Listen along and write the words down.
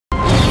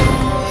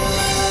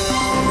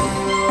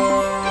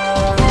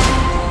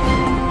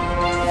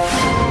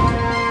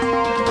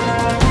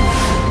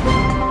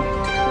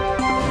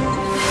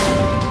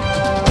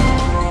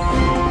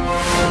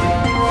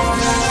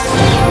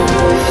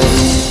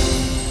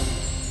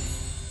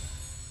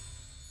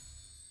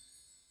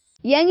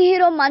Young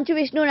hero Manchu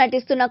Vishnu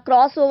నటిస్తున్న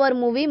cross over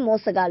movie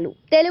మోసగాళ్ళు.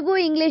 Telugu,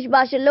 English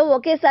భాషల్లో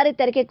ఒకేసారి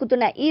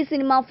తెరకెక్కుతున్న ఈ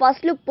సినిమా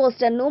ఫస్ట్ లుక్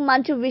పోస్టర్ ను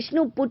మంచు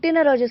విష్ణు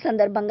పుట్టినరోజు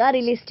సందర్భంగా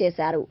రిలీజ్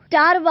చేశారు.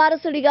 స్టార్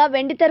వారసుడిగా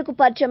వెండితెరకు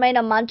పరిచయమైన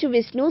Manchu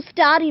Vishnu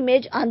star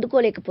image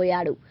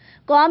అందుకోలేకపోయాడు.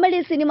 Comedy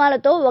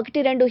సినిమాలతో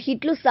 1-2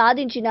 హిట్లు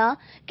సాధించినా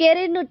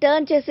కెరీర్ ను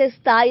టర్న్ చేసే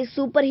స్థాయి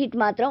సూపర్ హిట్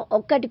మాత్రం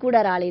ఒక్కటి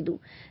కూడా రాలేదు.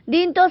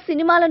 దీంతో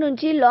సినిమాల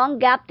నుంచి లాంగ్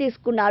గ్యాప్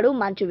తీసుకున్నాడు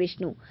మంచు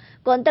విష్ణు.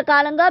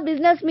 కొంతకాలంగా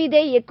బిజినెస్ మీదే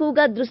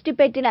ఎక్కువగా దృష్టి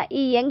పెట్టిన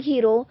ఈ యంగ్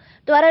హీరో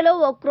త్వరలో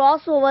ఓ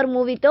క్రాస్ ఓవర్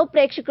మూవీతో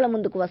ప్రేక్షకుల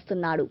ముందుకు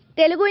వస్తున్నాడు.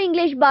 తెలుగు,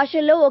 ఇంగ్లీష్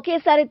భాషల్లో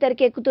ఒకేసారి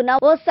తెరకెక్కుతున్న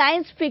ఓ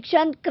సైన్స్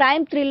ఫిక్షన్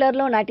క్రైమ్ థ్రిల్లర్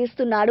లో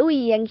నటిస్తున్నాడు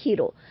ఈ యంగ్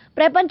హీరో.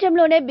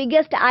 ప్రపంచంలోనే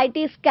బిగ్గెస్ట్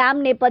ఐటీ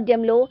స్కామ్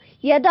నేపథ్యంలో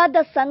యథార్థ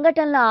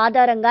సంఘటనల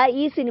ఆధారంగా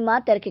ఈ cinema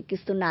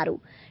తెరకెక్కిస్తున్నారు.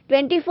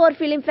 24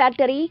 film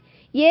factory,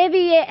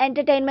 ఏవిఏ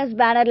entertainments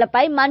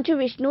బ్యానర్లపై Manchu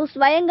Vishnu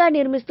స్వయంగా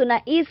నిర్మిస్తున్న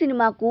ఈ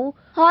సినిమాకు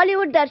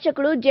హాలీవుడ్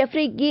దర్శకుడు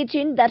జెఫ్రీ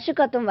గీచిన్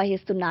దర్శకత్వం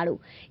వహిస్తున్నాడు.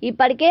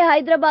 ఇప్పటికే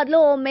హైదరాబాద్ లో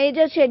ఓ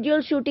మేజర్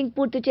షెడ్యూల్ షూటింగ్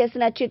పూర్తి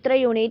చేసిన చిత్ర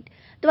యూనిట్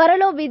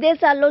త్వరలో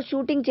విదేశాల్లో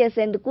షూటింగ్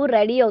చేసేందుకు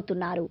రెడీ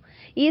అవుతున్నారు.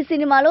 ఈ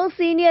సినిమాలో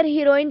సీనియర్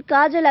హీరోయిన్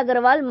కాజల్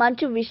అగర్వాల్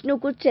మంచు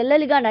విష్ణుకు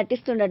చెల్లెలిగా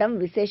నటిస్తుండడం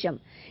విశేషం.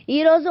 ఈ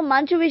రోజు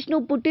మంచు విష్ణు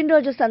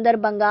పుట్టినరోజు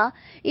సందర్భంగా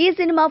ఈ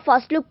సినిమా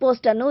ఫస్ట్ లుక్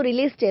పోస్టర్ ను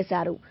రిలీజ్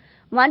చేశారు.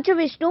 మంచు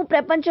విష్ణు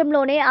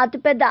ప్రపంచంలోనే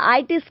అతిపెద్ద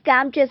ఐటీ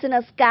స్కామ్ చేసిన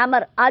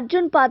స్కామర్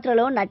అర్జున్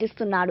పాత్రలో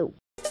నటిస్తున్నాడు.